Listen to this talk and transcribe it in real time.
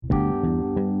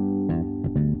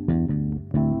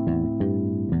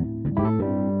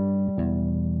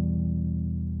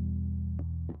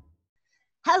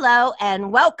Hello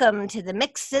and welcome to the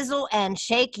Mix, Sizzle, and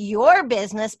Shake Your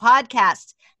Business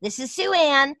podcast. This is Sue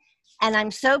Ann, and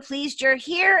I'm so pleased you're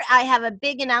here. I have a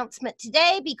big announcement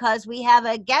today because we have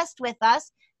a guest with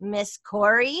us, Miss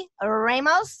Corey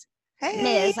Ramos. Hey.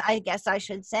 Ms., I guess I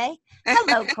should say.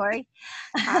 Hello, Corey.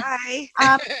 Hi.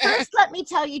 First, let me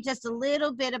tell you just a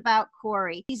little bit about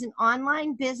Corey. She's an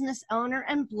online business owner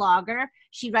and blogger.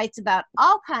 She writes about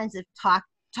all kinds of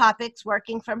topics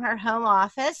working from her home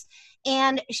office,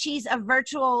 and she's a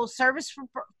virtual service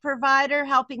provider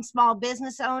helping small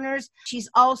business owners. She's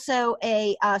also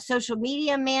a social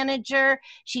media manager.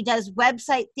 She does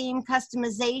website theme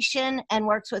customization and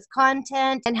works with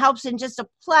content and helps in just a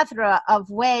plethora of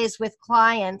ways with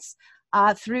clients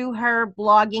through her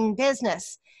blogging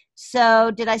business. So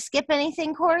did I skip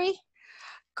anything, Corey?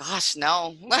 Gosh,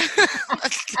 no.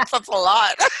 That's a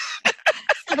lot.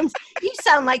 You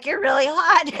sound like you're really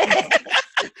hot.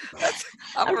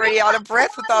 I'm already out of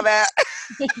breath with all that.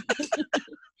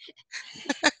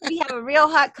 We have a real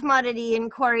hot commodity in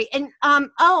Corey. And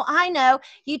I know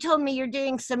you told me you're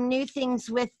doing some new things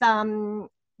with Oh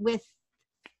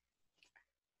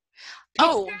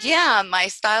yeah, my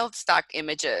styled stock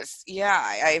images.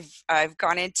 Yeah, I've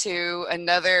gone into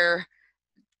another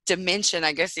dimension,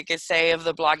 I guess you could say, of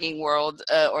the blogging world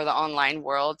or the online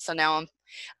world. So now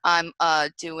I'm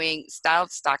doing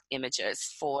styled stock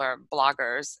images for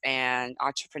bloggers and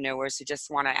entrepreneurs who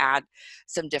just want to add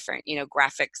some different,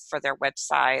 graphics for their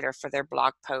website or for their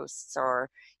blog posts or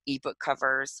ebook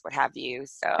covers, what have you.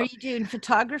 So Are you doing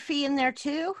photography in there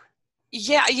too?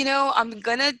 Yeah, I'm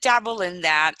gonna dabble in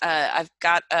that. I've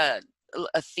got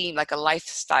a theme, like a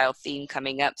lifestyle theme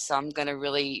coming up, so I'm gonna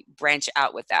really branch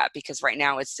out with that because right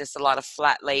now it's just a lot of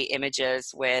flat lay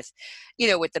images with,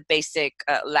 with the basic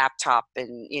laptop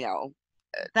and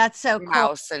That's so cool.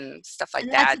 mouse and stuff like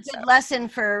and that. That's a good lesson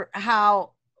for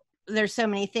how there's so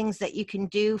many things that you can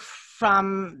do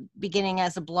from beginning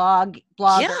as a blogger.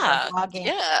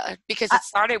 Yeah, because it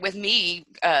started with me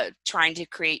trying to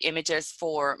create images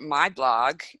for my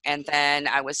blog, and then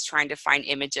I was trying to find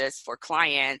images for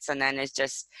clients, and then it's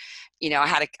just,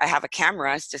 I have a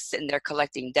camera, it's just sitting there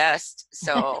collecting dust,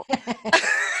 so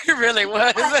it really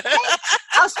was.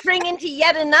 I'll spring into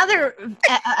yet another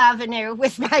avenue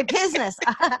with my business.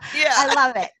 Yeah. I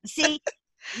love it. See,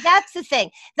 that's the thing.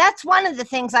 That's one of the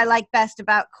things I like best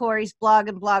about Corey's blog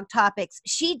and blog topics.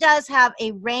 She does have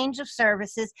a range of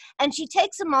services and she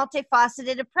takes a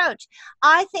multifaceted approach.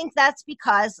 I think that's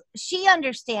because she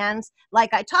understands,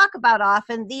 like I talk about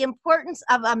often, the importance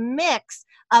of a mix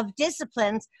of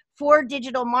disciplines for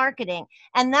digital marketing.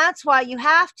 And that's why you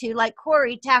have to, like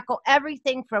Corey, tackle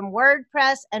everything from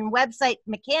WordPress and website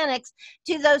mechanics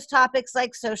to those topics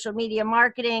like social media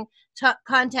marketing,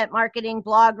 content marketing,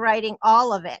 blog writing,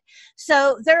 all of it.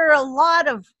 So there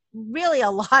are really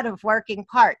a lot of working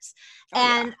parts.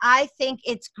 And I think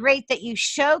it's great that you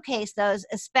showcase those,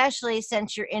 especially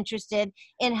since you're interested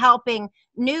in helping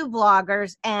new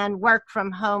bloggers and work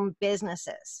from home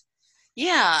businesses.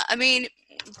 Yeah, I mean,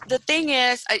 the thing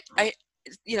is, I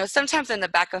sometimes in the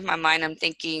back of my mind, I'm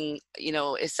thinking,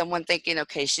 is someone thinking,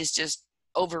 okay, she's just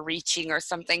overreaching or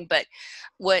something? But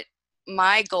what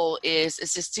my goal is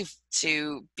just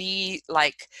to be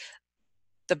like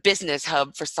the business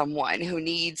hub for someone who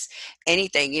needs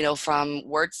anything, from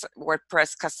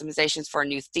WordPress customizations for a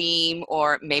new theme,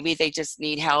 or maybe they just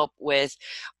need help with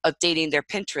updating their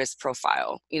Pinterest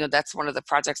profile. That's one of the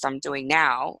projects I'm doing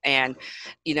now. And,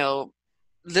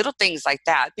 little things like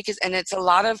that, and it's a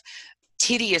lot of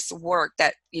tedious work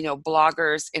that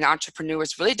bloggers and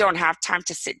entrepreneurs really don't have time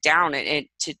to sit down and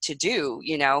to do.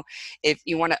 If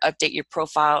you want to update your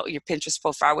profile, your Pinterest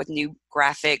profile, with new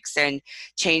graphics and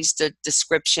change the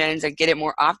descriptions and get it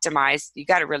more optimized, you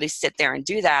got to really sit there and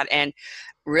do that. And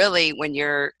really, when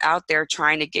you're out there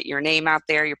trying to get your name out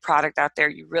there, your product out there,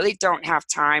 you really don't have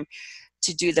time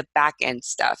to do the back end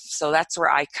stuff. So that's where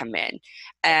I come in.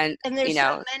 And there's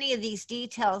so many of these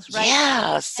details, right?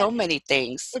 Yeah, so many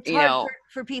things. It's hard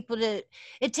for people to,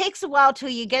 it takes a while till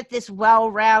you get this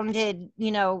well-rounded,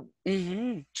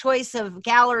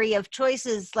 gallery of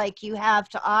choices like you have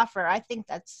to offer. I think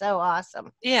that's so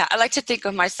awesome. Yeah, I like to think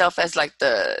of myself as like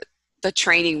the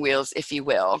training wheels, if you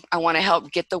will. I want to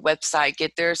help get the website,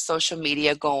 get their social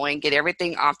media going, get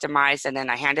everything optimized, and then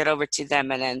I hand it over to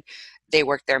them, and then they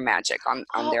work their magic on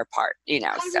their part,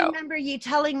 I remember you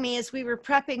telling me as we were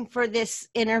prepping for this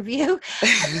interview,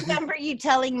 I remember you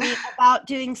telling me about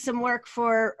doing some work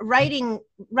for writer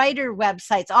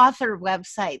websites, author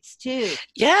websites too.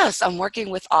 Yes, I'm working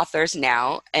with authors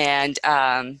now, and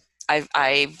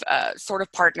I've sort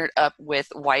of partnered up with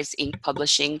Wise Ink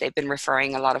Publishing. They've been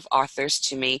referring a lot of authors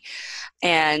to me,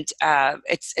 and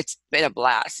it's been a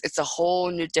blast. It's a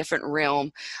whole new different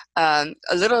realm. A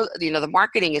little, the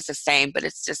marketing is the same, but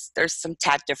it's just there's some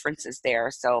tad differences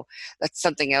there. So that's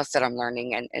something else that I'm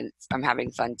learning, and I'm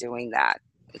having fun doing that.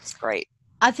 It's great.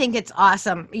 I think it's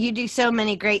awesome. You do so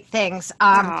many great things.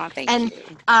 Oh, thank And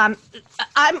you.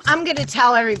 I'm going to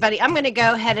tell everybody. I'm going to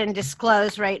go ahead and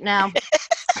disclose right now.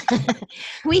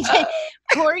 We did.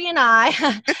 Corey and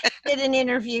I did an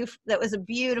interview that was a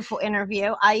beautiful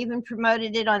interview. I even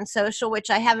promoted it on social, which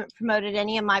I haven't promoted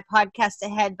any of my podcasts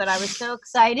ahead, but I was so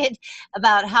excited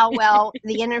about how well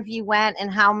the interview went and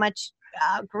how much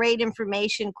great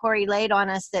information Corey laid on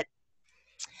us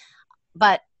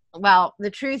but well, the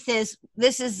truth is,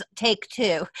 this is take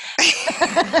two.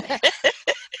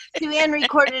 Sue-Ann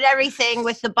recorded everything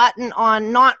with the button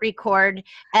on not record.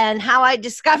 And how I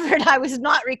discovered I was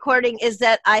not recording is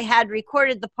that I had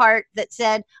recorded the part that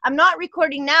said, I'm not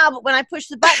recording now, but when I push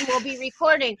the button, we'll be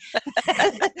recording.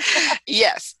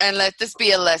 Yes. And let this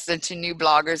be a lesson to new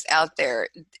bloggers out there.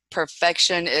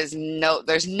 Perfection is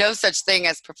there's no such thing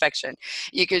as perfection.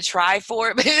 You could try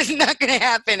for it, but it's not going to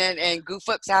happen, and goof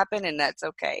ups happen, and that's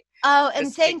okay. Oh,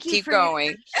 and thank you keep for going.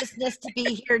 your graciousness to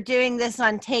be here doing this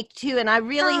on take two. And I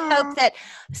really hope that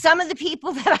some of the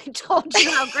people that I told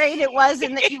you how great it was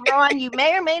and that you were on, you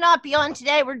may or may not be on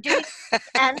today. We're doing it,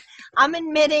 and I'm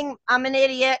admitting I'm an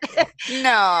idiot.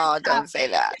 No, don't say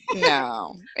that.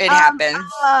 No, it happens.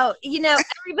 Oh,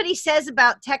 everybody says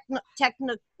about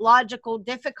technological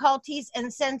difficulties.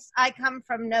 And since I come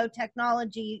from no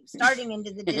technology starting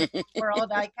into the digital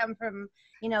world, I come from,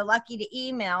 lucky to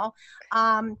email.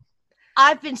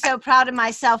 I've been so proud of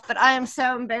myself, but I am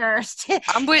so embarrassed.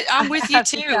 I'm with you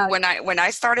too. When I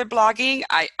started blogging,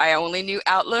 I only knew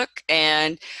Outlook,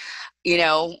 and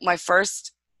my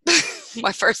first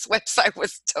my first website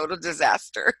was a total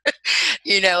disaster.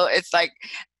 It's like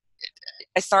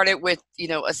I started with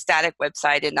a static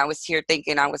website, and I was here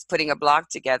thinking I was putting a blog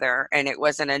together, and it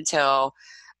wasn't until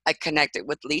I connected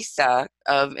with Lisa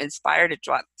of Inspire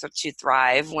to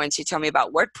Thrive when she told me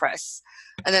about WordPress.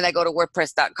 And then I go to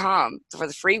WordPress.com for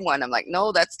the free one. I'm like,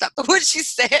 no, that's not the one she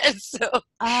said. So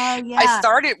I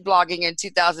started blogging in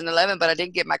 2011, but I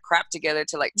didn't get my crap together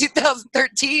till like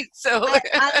 2013. So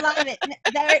I love it.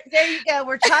 There you go.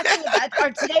 We're talking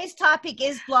about today's topic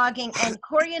is blogging, and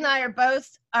Corey and I are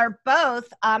both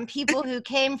people who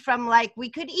came from we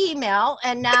could email,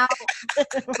 and now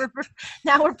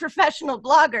we're professional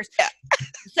bloggers. Yeah.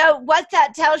 So what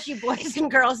that tells you, boys and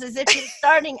girls, is if you're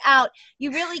starting out,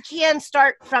 you really can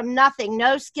start from nothing,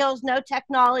 no skills, no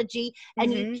technology,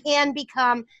 and you can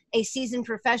become a seasoned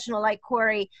professional like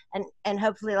Corey and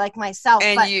hopefully like myself.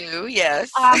 And you, yes.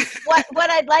 What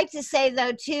I'd like to say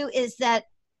though too is that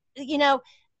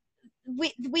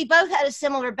we both had a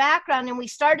similar background, and we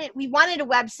wanted a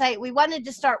website. We wanted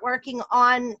to start working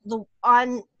on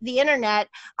the internet.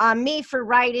 Me for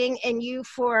writing, and you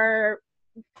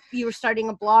were starting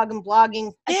a blog and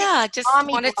blogging. Yeah, just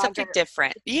wanted something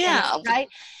different. Yeah, right.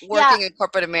 Working in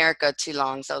corporate America too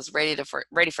long, so I was ready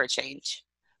for a change.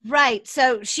 Right.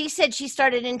 So she said she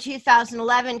started in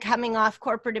 2011, coming off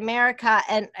corporate America,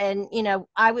 and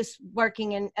I was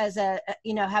working as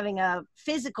having a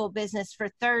physical business for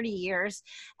 30 years,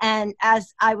 and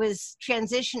as I was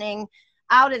transitioning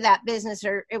out of that business,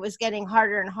 or it was getting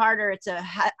harder and harder. It's a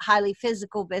highly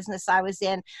physical business I was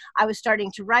in. I was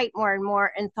starting to write more and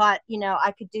more, and thought,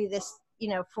 I could do this,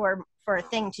 for a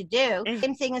thing to do.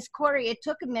 Same thing as Corey. It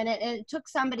took a minute, and it took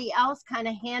somebody else kind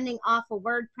of handing off a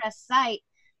WordPress site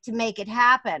to make it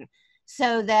happen,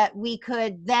 so that we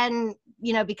could then,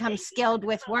 become skilled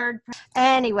with WordPress.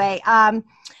 Anyway,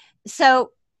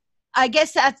 so I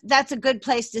guess that's a good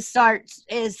place to start,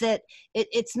 is that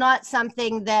it's not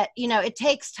something that, it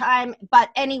takes time, but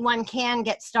anyone can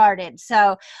get started.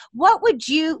 So what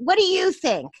do you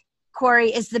think, Corey,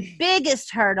 is the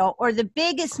biggest hurdle or the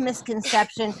biggest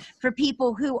misconception for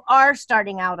people who are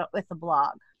starting out with a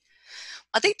blog?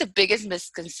 I think the biggest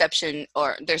misconception,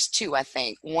 or there's two, I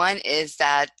think. One is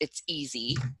that it's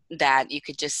easy, that you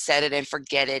could just set it and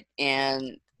forget it.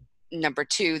 And number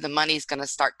two, the money's going to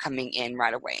start coming in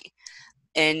right away.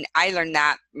 And I learned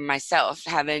that myself,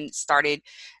 having started,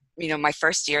 my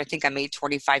first year. I think I made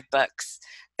 $25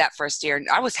 that first year, and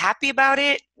I was happy about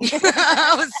it.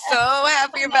 I was so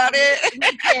happy about it.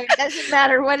 It doesn't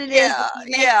matter what it is.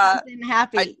 Yeah.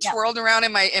 Happy. I twirled around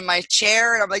in my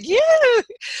chair, and I'm like, yeah.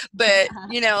 But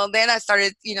then I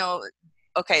started,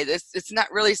 okay, it's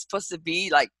not really supposed to be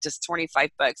like just $25.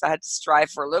 I had to strive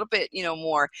for a little bit,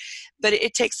 more, but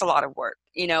it takes a lot of work,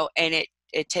 and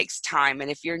it takes time.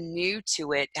 And if you're new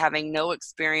to it, having no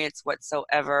experience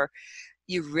whatsoever,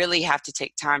 you really have to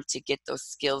take time to get those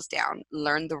skills down,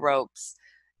 learn the ropes,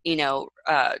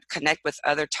 connect with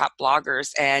other top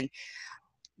bloggers and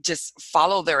just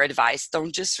follow their advice.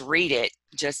 Don't just read it.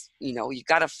 Just, you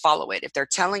got to follow it. If they're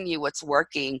telling you what's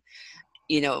working,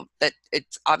 that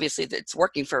it's obviously that it's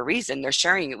working for a reason. They're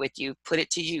sharing it with you, put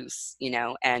it to use,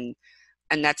 and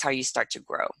that's how you start to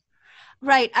grow.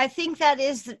 Right. I think that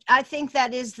is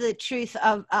the truth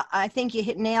of, I think you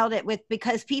nailed it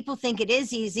because people think it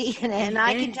is easy. And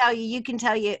I can tell you can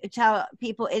tell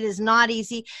people it is not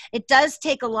easy. It does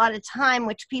take a lot of time,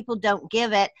 which people don't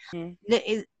give it.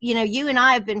 You and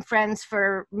I have been friends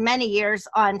for many years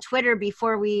on Twitter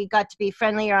before we got to be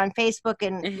friendlier on Facebook.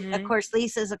 And of course,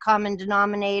 Lisa's a common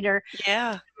denominator.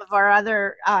 Yeah. Of our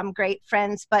other great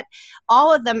friends, but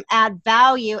all of them add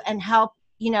value and help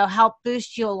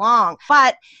boost you along.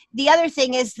 But the other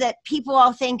thing is that people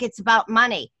all think it's about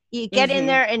money. You get in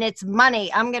there and it's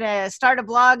money. I'm going to start a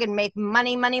blog and make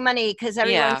money, because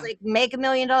everyone's like, make $1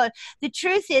 million. The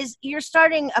truth is you're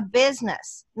starting a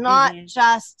business, not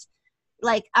just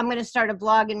like, I'm going to start a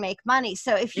blog and make money.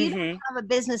 So if you don't have a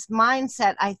business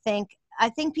mindset, I think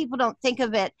people don't think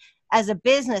of it as a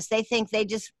business. They think they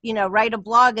just, write a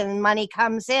blog and money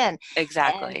comes in.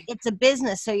 Exactly. And it's a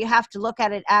business. So you have to look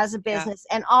at it as a business.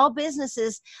 And all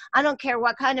businesses, I don't care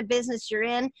what kind of business you're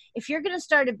in. If you're going to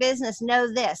start a business,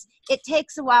 know this, it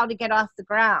takes a while to get off the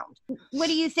ground. What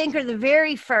do you think are the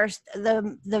very first,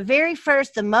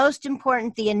 the most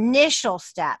important, the initial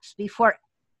steps before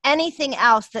anything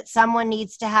else that someone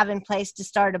needs to have in place to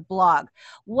start a blog?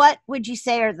 What would you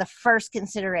say are the first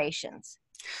considerations?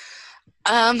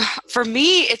 For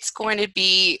me, it's going to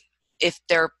be if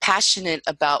they're passionate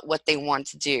about what they want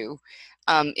to do.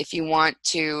 If you want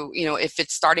to, if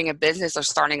it's starting a business or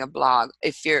starting a blog,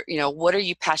 if you're, what are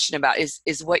you passionate about?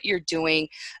 Is what you're doing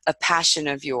a passion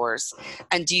of yours?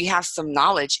 And do you have some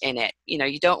knowledge in it?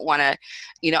 You don't want to,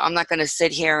 I'm not going to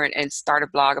sit here and start a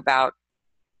blog about,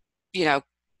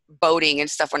 boating and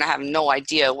stuff when I have no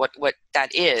idea what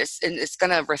that is. And it's going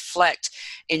to reflect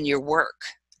in your work.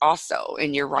 Also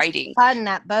in your writing. Fun,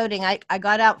 that boating. I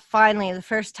got out finally the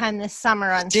first time this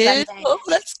summer on Sunday. Oh,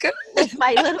 that's good. With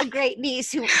my little great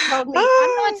niece who told me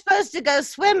I'm not supposed to go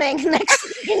swimming. Next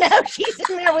thing she's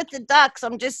in there with the ducks.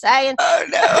 I'm just saying. Oh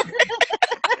no.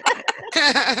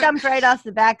 Jumped right off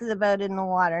the back of the boat in the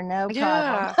water. No problem.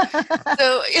 Yeah.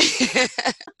 So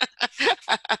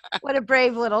what a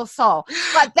brave little soul.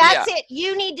 But that's it.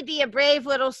 You need to be a brave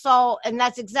little soul. And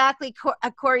that's exactly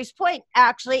Corey's point,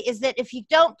 actually, is that if you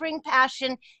don't bring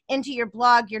passion into your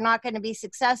blog, you're not going to be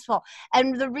successful.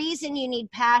 And the reason you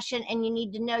need passion and you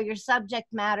need to know your subject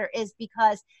matter is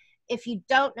because if you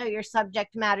don't know your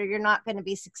subject matter, you're not going to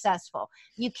be successful.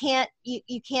 You can't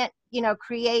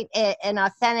create an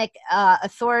authentic,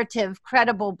 authoritative,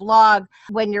 credible blog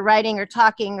when you're writing or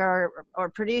talking or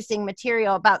producing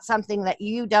material about something that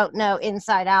you don't know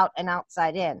inside out and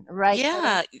outside in, right?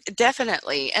 Yeah,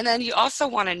 definitely. And then you also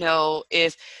want to know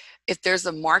if there's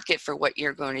a market for what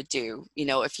you're going to do.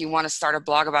 If you want to start a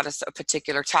blog about a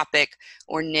particular topic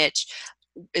or niche,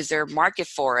 is there a market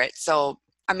for it? So,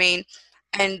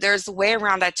 and there's a way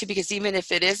around that too, because even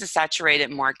if it is a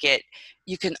saturated market,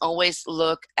 you can always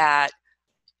look at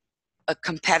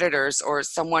competitors or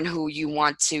someone who you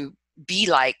want to be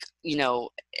like,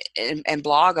 and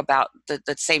blog about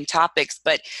the same topics.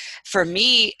 But for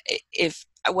me, if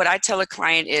what I tell a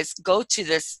client is go to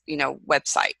this,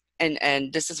 website,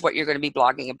 and this is what you're going to be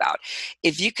blogging about.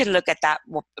 If you can look at that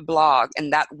blog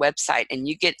and that website and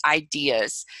you get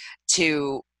ideas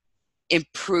to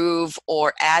improve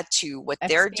or add to what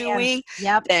they're doing,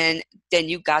 then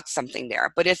you got something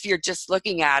there. But if you're just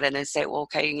looking at it and say, well,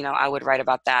 okay, I would write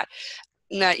about that.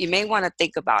 No, you may want to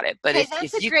think about it. But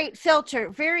that's a great filter.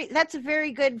 That's a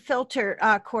very good filter,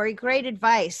 Corey. Great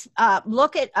advice.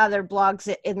 Look at other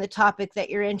blogs in the topic that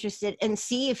you're interested in and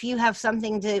see if you have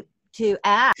something to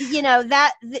add.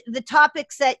 That the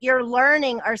topics that you're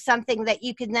learning are something that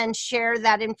you can then share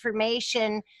that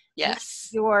information with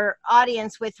your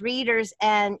audience, with readers,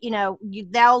 and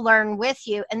they'll learn with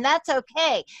you, and that's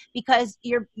okay because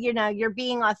you're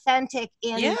being authentic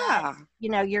in that,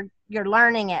 you're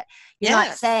learning it. You're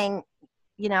not saying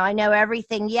I know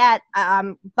everything yet,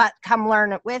 but come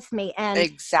learn it with me. And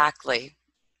exactly,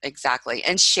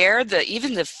 and share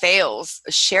even the fails.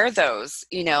 Share those.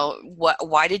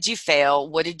 Why did you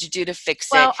fail? What did you do to fix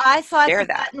it? Well, I thought the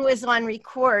button was on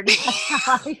record,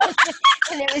 and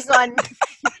it was on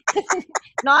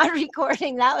not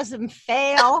recording. That was a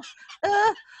fail.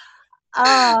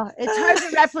 Oh, it's hard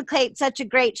to replicate such a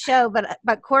great show,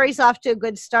 but Corey's off to a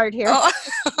good start here.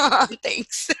 Oh,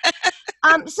 thanks.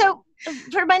 So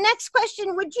for my next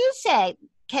question, would you say,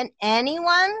 can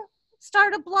anyone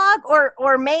start a blog,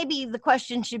 or maybe the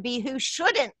question should be, who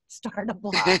shouldn't start a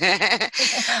blog?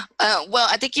 Well,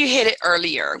 I think you hit it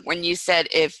earlier when you said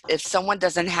if someone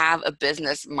doesn't have a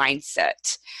business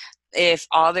mindset, if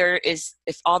all they're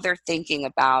thinking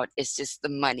about is just the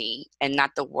money and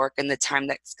not the work and the time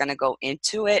that's going to go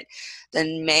into it,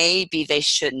 then maybe they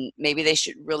shouldn't. Maybe they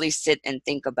should really sit and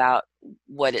think about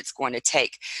what it's going to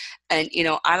take. And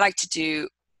I like to do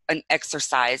an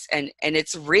exercise, and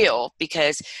it's real,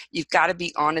 because you've got to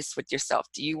be honest with yourself.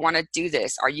 Do you want to do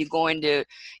this? Are you going to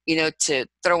to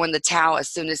throw in the towel as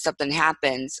soon as something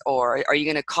happens, or are you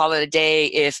going to call it a day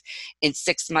if in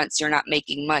 6 months you're not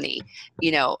making money?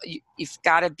 You've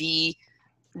got to be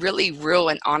really real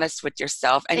and honest with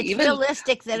yourself, and it's even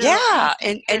realistic that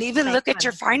and even look at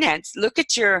your finance, look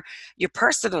at your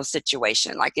personal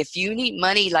situation. Like if you need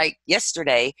money like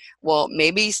yesterday, well,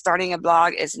 maybe starting a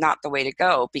blog is not the way to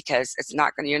go, because you're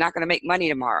not going to make money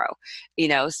tomorrow.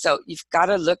 So you've got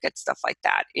to look at stuff like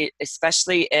that,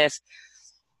 especially if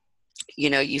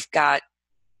you've got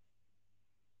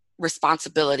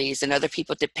responsibilities and other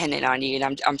people dependent on you.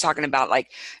 And I'm talking about,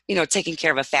 like, taking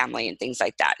care of a family and things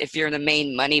like that. If you're the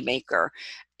main money maker,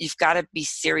 you've got to be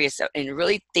serious and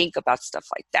really think about stuff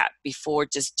like that before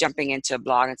just jumping into a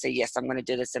blog and say, yes, I'm going to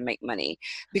do this and make money,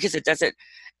 because it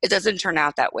doesn't turn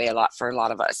out that way for a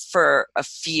lot of us. For a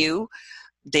few,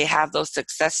 they have those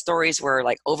success stories where,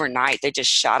 like, overnight they just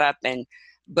shot up and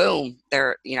boom,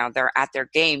 they're at their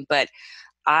game. But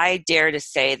I dare to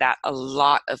say that a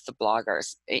lot of the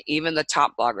bloggers, even the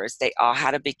top bloggers, they all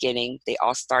had a beginning. They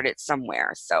all started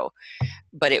somewhere. So,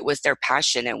 but it was their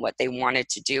passion and what they wanted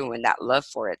to do and that love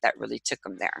for it that really took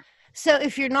them there. So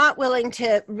if you're not willing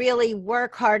to really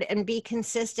work hard and be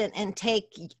consistent and take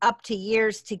up to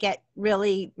years to get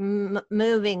really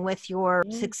moving with your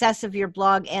success of your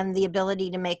blog and the ability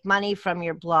to make money from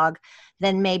your blog,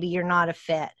 then maybe you're not a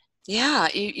fit. Yeah,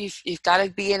 you've got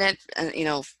to be in it,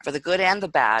 for the good and the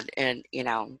bad. And,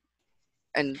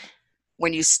 and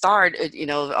when you start,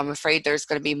 I'm afraid there's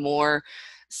going to be more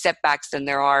setbacks than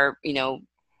there are,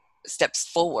 steps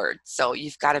forward. So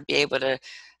you've got to be able to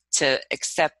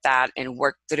accept that and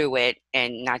work through it,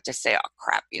 and not just say, oh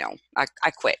crap,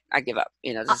 I quit, I give up.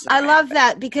 I love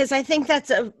that, because I think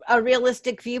that's a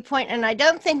realistic viewpoint. And I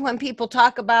don't think when people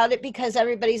talk about it, because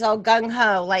everybody's all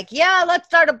gung-ho, like, yeah, let's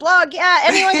start a blog. Yeah,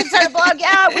 anyone can start a blog.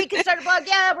 Yeah, we can start a blog.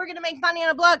 Yeah, we're going to make money on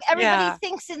a blog. Everybody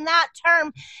thinks in that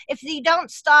term. If you don't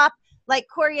stop, like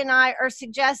Corey and I are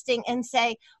suggesting, and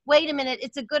say, wait a minute,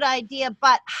 it's a good idea,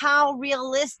 but how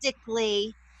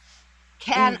realistically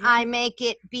can I make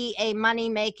it be a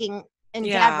money-making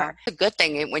endeavor? Yeah, it's a good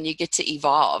thing when you get to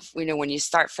evolve. When you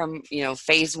start from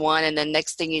phase one, and then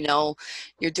next thing you know,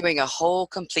 you're doing a whole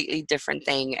completely different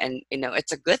thing, and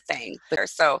it's a good thing.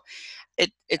 So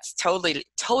it's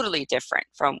totally different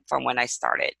from when I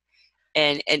started,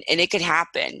 and it could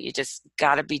happen. You just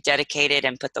got to be dedicated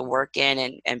and put the work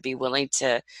in, and be willing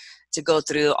to go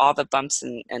through all the bumps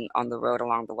and on the road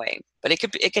along the way. But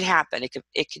it could happen.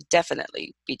 It could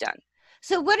definitely be done.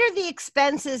 So what are the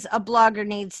expenses a blogger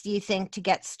needs, do you think, to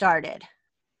get started?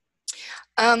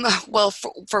 Well,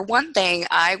 for one thing,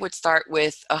 I would start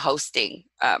with a hosting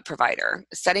provider,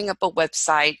 setting up a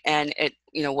website, and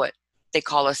what they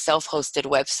call a self-hosted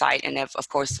website. And of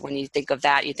course, when you think of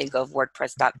that, you think of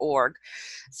WordPress.org.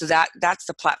 So that's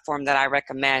the platform that I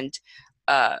recommend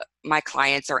my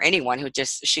clients, or anyone who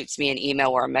just shoots me an email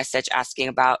or a message asking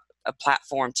about a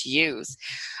platform to use.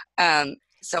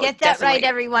 So get that right,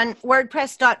 everyone.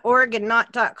 WordPress.org and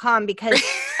not .com, because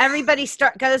everybody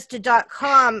goes to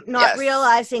 .com, not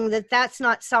realizing that that's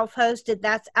not self-hosted.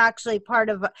 That's actually part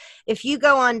of. If you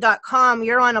go on .com,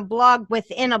 you're on a blog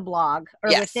within a blog, or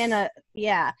within a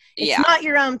It's not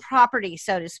your own property,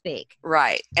 so to speak.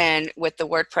 Right. And with the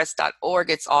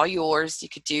WordPress.org, it's all yours. You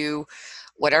could do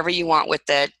whatever you want with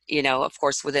it, of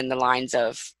course, within the lines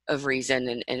of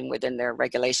reason and within their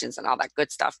regulations and all that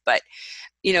good stuff. But,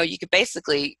 you could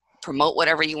basically promote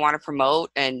whatever you want to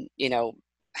promote, and,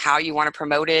 how you want to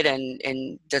promote it,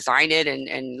 and design it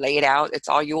and lay it out. It's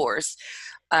all yours.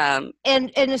 And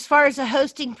as far as a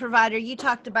hosting provider, you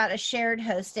talked about a shared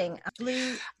hosting.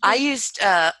 I use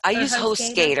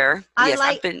HostGator.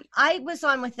 I was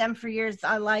on with them for years.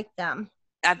 I like them.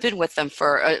 I've been with them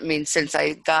since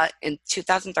I got in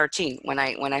 2013 when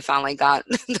I finally got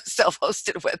the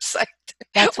self-hosted website.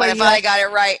 That's when I finally got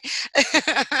it right.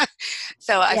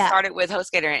 So I started with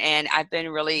HostGator, and I've been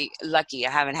really lucky. I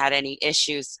haven't had any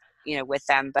issues with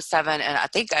them. But 7, and I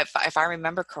think if I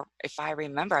remember,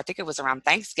 I think it was around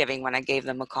Thanksgiving when I gave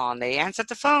them a call, and they answered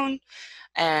the phone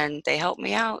and they helped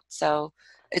me out. So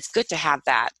it's good to have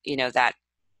that, that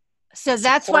So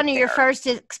that's support one of your there. first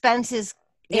expenses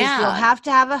is you'll Yeah. have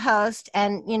to have a host,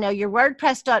 and your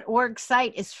WordPress.org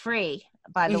site is free,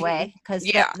 by the way, because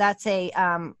Yeah. that's a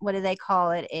what do they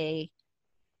call it?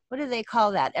 What do they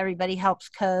call that? Everybody helps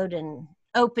code and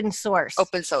open source.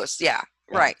 Open source. Yeah.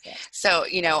 Right. So,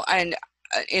 and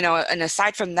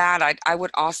aside from that, I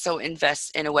would also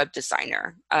invest in a web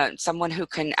designer, someone who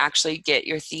can actually get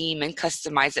your theme and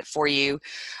customize it for you,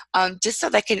 just so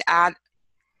they can add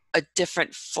a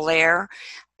different flair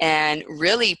and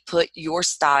really put your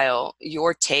style,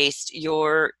 your taste,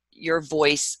 your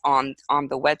voice on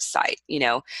the website.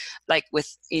 Like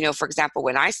with, for example,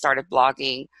 when I started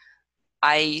blogging,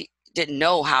 I didn't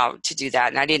know how to do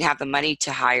that, and I didn't have the money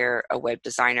to hire a web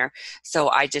designer, so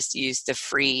I just used the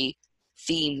free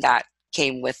theme that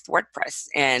came with WordPress.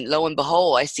 And lo and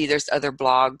behold, I see there's other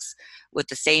blogs with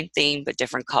the same theme but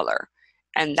different color,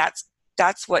 and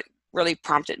that's what really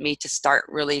prompted me to start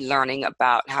really learning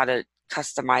about how to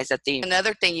customize a theme.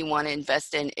 Another thing you want to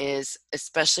invest in is,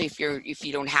 especially if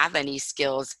you don't have any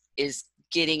skills, is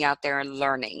getting out there and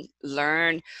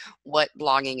learn what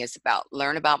blogging is about,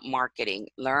 learn about marketing,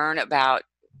 learn about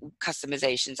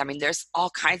customizations. I mean, there's all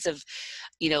kinds of,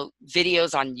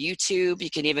 videos on YouTube. You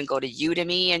can even go to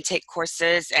Udemy and take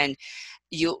courses, and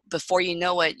before you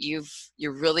know it,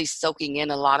 you're really soaking in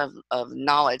a lot of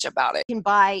knowledge about it. You can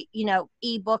buy,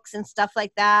 ebooks and stuff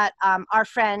like that.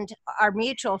 Our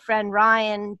mutual friend,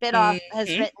 Ryan Bidoff, has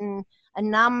written a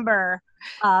number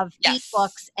of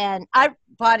ebooks, and I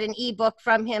bought an ebook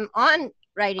from him on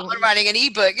writing. I'm writing an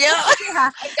ebook. Yeah.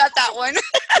 I got that one.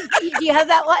 Do you have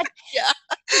that one?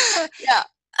 Yeah. Yeah.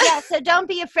 Yeah, so don't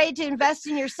be afraid to invest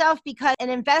in yourself, because an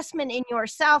investment in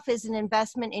yourself is an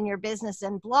investment in your business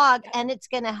and blog, and it's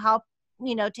going to help,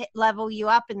 to level you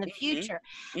up in the future.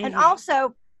 And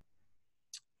also,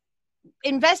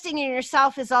 investing in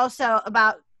yourself is also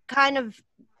about kind of,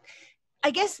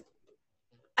 I guess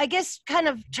kind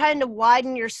of trying to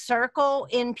widen your circle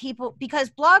in people, because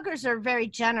bloggers are very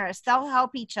generous. They'll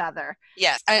help each other.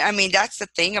 Yes. I mean, that's the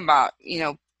thing about,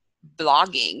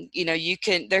 blogging.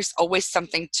 There's always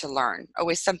something to learn,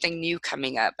 always something new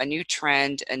coming up, a new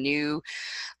trend, a new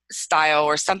style,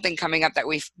 or something coming up that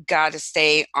we've got to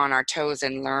stay on our toes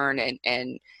and learn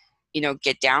and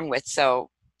get down with.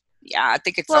 So yeah, I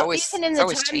think it's always even in the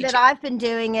time changing. that I've been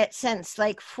doing it since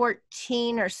like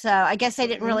 14 or so. I guess I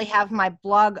didn't really have my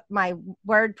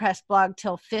WordPress blog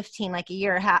till 15, like a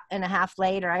year and a half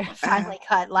later. I finally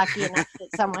got lucky enough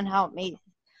that someone helped me.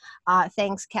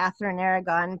 Thanks, Catherine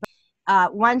Aragon.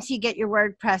 But, once you get your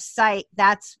WordPress site,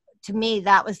 to me,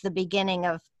 that was the beginning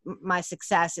of my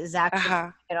success, is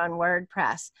actually get on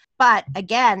WordPress. But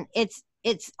again, it's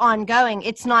ongoing.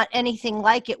 It's not anything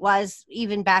like it was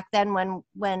even back then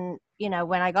when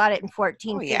I got it in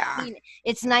 14, 15. Yeah.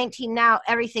 It's 19 now.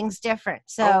 Everything's different.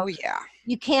 So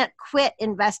you can't quit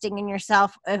investing in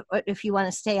yourself if you want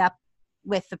to stay up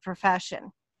with the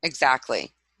profession.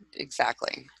 Exactly.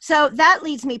 So that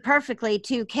leads me perfectly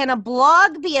to, can a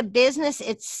blog be a business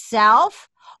itself,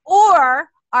 or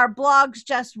are blogs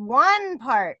just one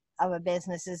part of a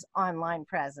business's online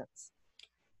presence?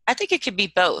 I think it could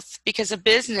be both, because a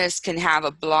business can have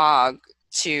a blog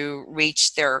to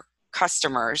reach their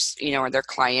customers, or their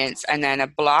clients, and then a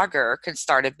blogger could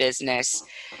start a business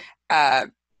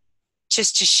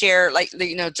just to share, like,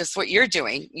 just what you're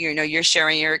doing. You're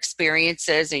sharing your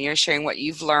experiences, and you're sharing what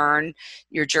you've learned,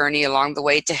 your journey along the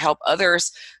way, to help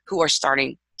others who are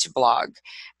starting to blog.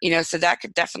 So that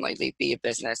could definitely be a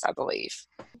business, I believe.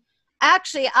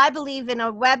 Actually, I believe in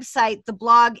a website, the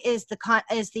blog is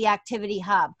the activity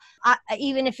hub.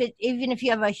 Even if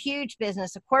you have a huge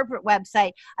business, a corporate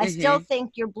website, I still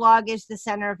think your blog is the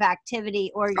center of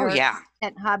activity, or your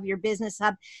content hub, your business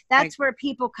hub. That's where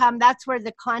people come. That's where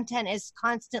the content is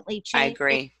constantly changing. I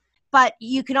agree. But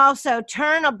you can also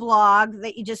turn a blog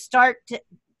that you just start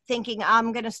thinking,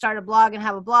 I'm going to start a blog and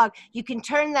have a blog. You can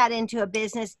turn that into a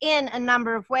business in a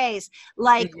number of ways,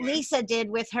 like Lisa did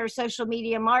with her social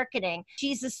media marketing.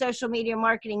 She's a social media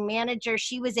marketing manager.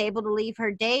 She was able to leave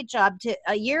her day job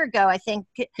a year ago, I think.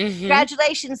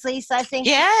 Congratulations, Lisa. I think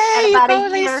about a year,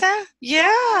 Lisa.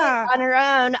 Yeah, on her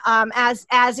own,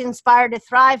 as Inspired to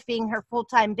Thrive being her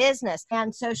full-time business,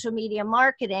 and social media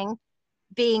marketing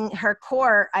being her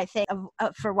core, I think,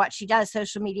 for what she does,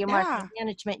 social media marketing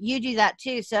management. You do that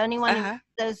too. So anyone who does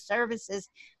those services,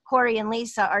 Corey and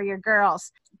Lisa are your girls.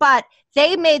 But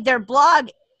they made their blog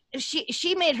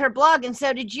she made her blog, and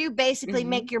so did you. Basically, Mm-hmm.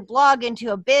 make your blog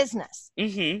into a business.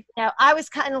 Mm-hmm. Now, I was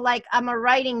kind of like, I'm a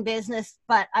writing business,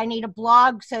 but I need a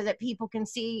blog so that people can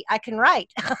see I can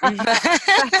write.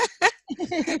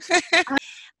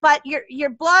 But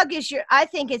your blog is I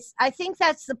think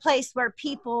that's the place where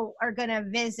people are going to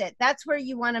visit. That's where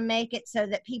you want to make it so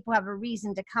that people have a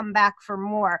reason to come back for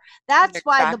more. That's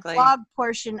why the blog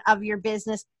portion of your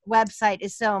business website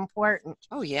is so important.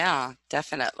 Oh yeah,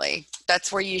 definitely.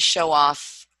 That's where you show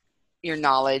off your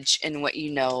knowledge and what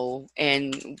you know,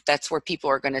 and that's where people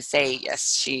are going to say,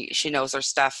 yes, she knows her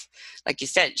stuff. Like you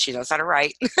said, she knows how to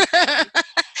write.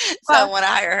 So I want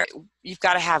to hire her. You've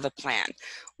got to have a plan.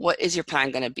 What is your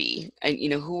plan going to be? And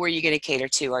who are you going to cater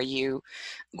to? Are you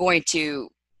going to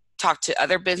talk to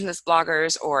other business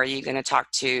bloggers, or are you going to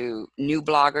talk to new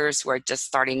bloggers who are just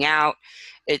starting out?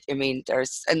 And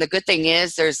the good thing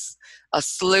is there's a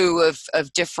slew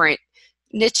of different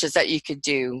niches that you could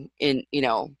do in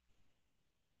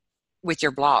with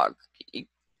your blog.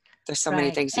 There's so many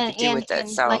things you could do with it.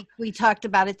 So like we talked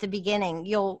about at the beginning,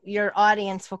 your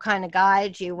audience will kind of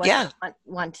guide you what they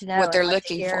want to know, what they're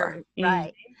looking for.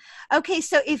 Right. Okay.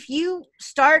 So if you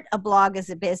start a blog as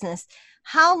a business,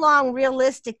 how long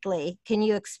realistically can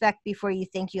you expect before you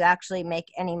think you actually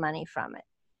make any money from it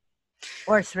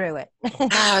or through it?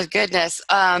 Oh, goodness.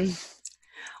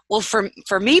 Well,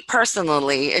 for me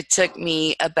personally, it took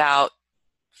me about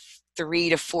 3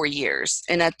 to 4 years,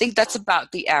 and I think that's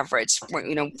about the average.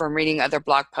 From reading other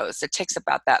blog posts, it takes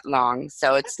about that long.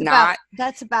 So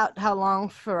that's about how long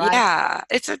for us. Yeah,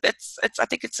 it's I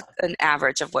think it's an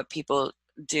average of what people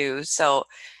do. So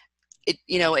it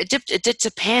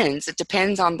depends. It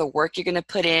depends on the work you're going to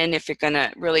put in. If you're going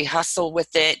to really hustle with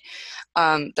it,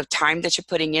 the time that you're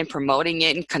putting in, promoting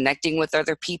it, and connecting with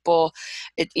other people,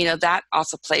 that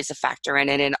also plays a factor in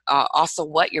it. And also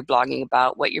what you're blogging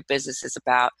about, what your business is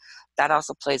about, that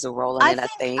also plays a role in it.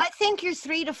 I think your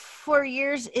 3 to 4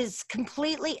 years is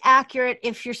completely accurate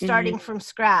if you're starting from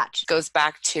scratch. It goes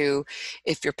back to,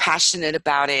 if you're passionate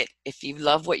about it, if you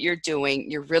love what you're doing,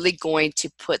 you're really going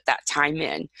to put that time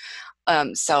in.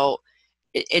 So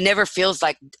it never feels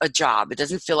like a job. It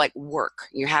doesn't feel like work.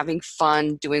 You're having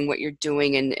fun doing what you're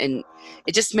doing, and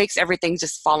it just makes everything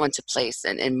just fall into place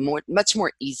and much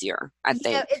more easier, I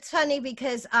think. It's funny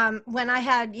because when I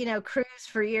had, crews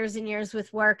for years and years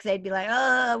with work, they'd be like,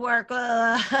 oh, work.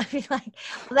 I'd be like,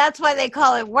 well, that's why they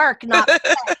call it work, not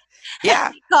play.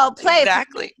 Yeah, called play.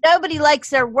 Exactly. Nobody likes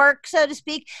their work, so to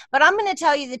speak. But I'm going to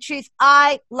tell you the truth.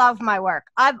 I love my work.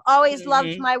 I've always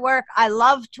loved my work. I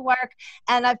love to work,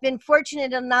 and I've been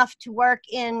fortunate enough to work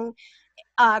in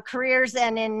careers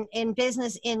and in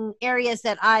business in areas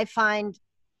that I find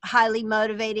highly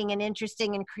motivating and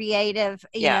interesting and creative.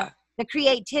 You know, the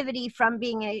creativity from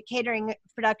being a catering,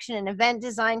 production, and event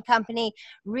design company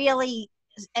really,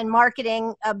 and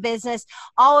marketing a business,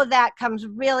 all of that comes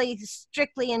really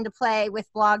strictly into play with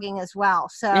blogging as well.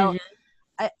 So,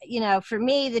 for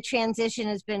me, the transition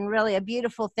has been really a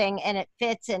beautiful thing, and it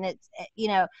fits, and it's,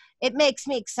 it makes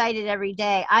me excited every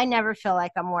day. I never feel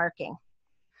like I'm working.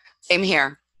 Same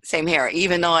here.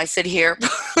 Even though I sit here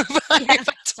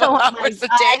so my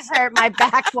eyes hurt, my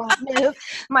back won't move,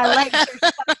 my legs are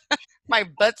stuck. My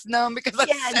butt's numb because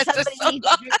and somebody needs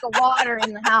to drink the water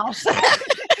in the house.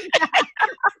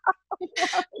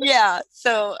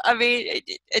 So I mean,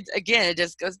 it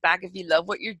just goes back. If you love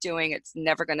what you're doing, it's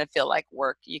never going to feel like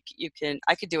work.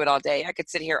 I could do it all day. I could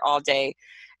sit here all day,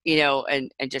 and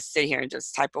just sit here and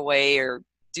just type away or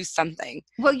do something.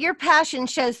 Well, your passion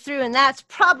shows through, and that's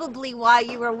probably why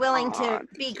you were willing to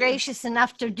be gracious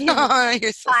enough to do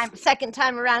second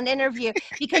time around interview,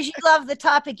 because you love the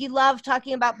topic, you love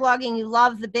talking about blogging, you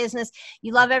love the business,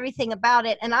 you love everything about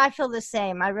it, and I feel the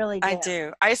same. I really do. I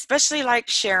do. I especially like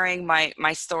sharing my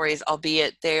stories,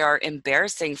 albeit they are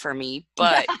embarrassing for me,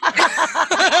 but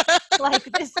like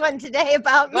this one today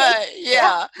about me.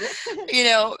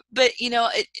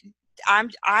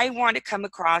 I want to come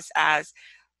across as,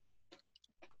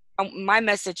 my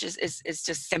message is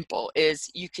just simple, is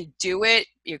you could do it.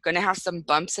 You're going to have some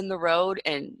bumps in the road,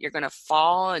 and you're going to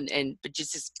fall, but you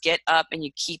just get up and you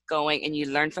keep going, and you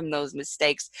learn from those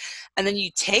mistakes, and then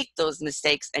you take those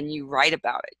mistakes and you write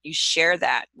about it. You share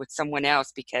that with someone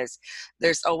else, because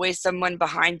there's always someone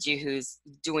behind you who's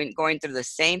going through the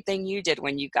same thing you did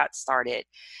when you got started,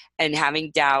 and having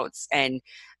doubts and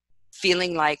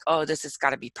feeling like, oh, this has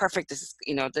got to be perfect. This is,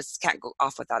 this can't go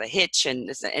off without a hitch,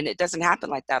 and it doesn't happen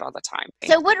like that all the time.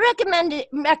 So what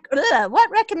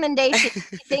recommendation do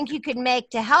you think you could make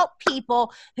to help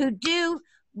people who do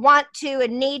want to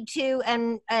and need to,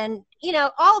 and you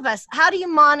know, all of us, how do you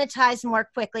monetize more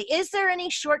quickly? Is there any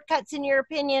shortcuts in your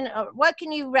opinion, or what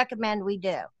can you recommend we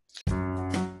do?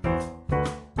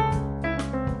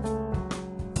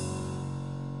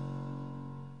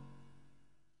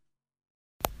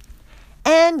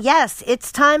 And yes,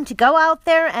 it's time to go out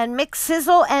there and mix,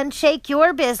 sizzle, and shake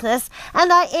your business.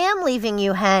 And I am leaving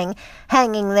you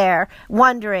hanging there,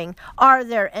 wondering, are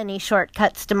there any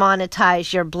shortcuts to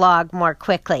monetize your blog more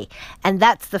quickly? And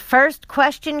that's the first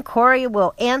question Corey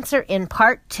will answer in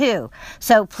part 2.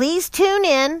 So please tune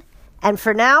in, and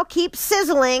for now, keep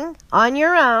sizzling on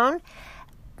your own.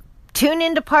 Tune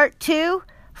into part 2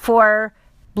 for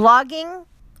Blogging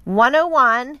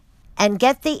 101. And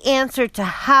get the answer to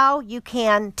how you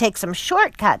can take some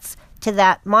shortcuts to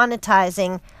that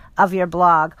monetizing of your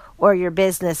blog or your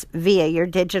business via your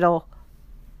digital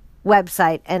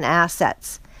website and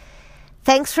assets.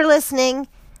 Thanks for listening.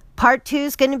 Part 2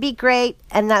 is going to be great,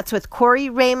 and that's with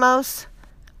Corey Ramos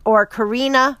or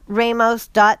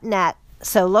CarinaRamos.net.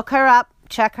 So look her up,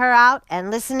 check her out,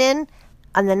 and listen in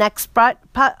on the next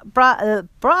podcast.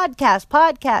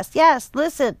 Yes,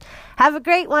 listen. Have a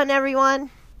great one, everyone.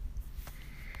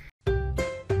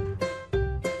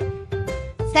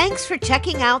 Thanks for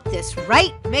checking out this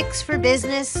Right Mix for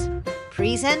Business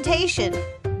presentation.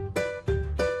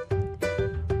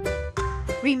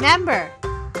 Remember,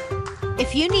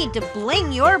 if you need to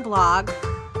bling your blog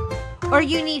or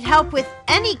you need help with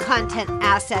any content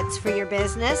assets for your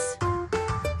business,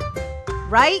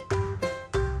 Right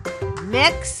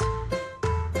Mix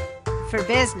for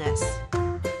Business.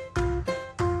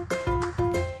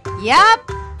 Yep.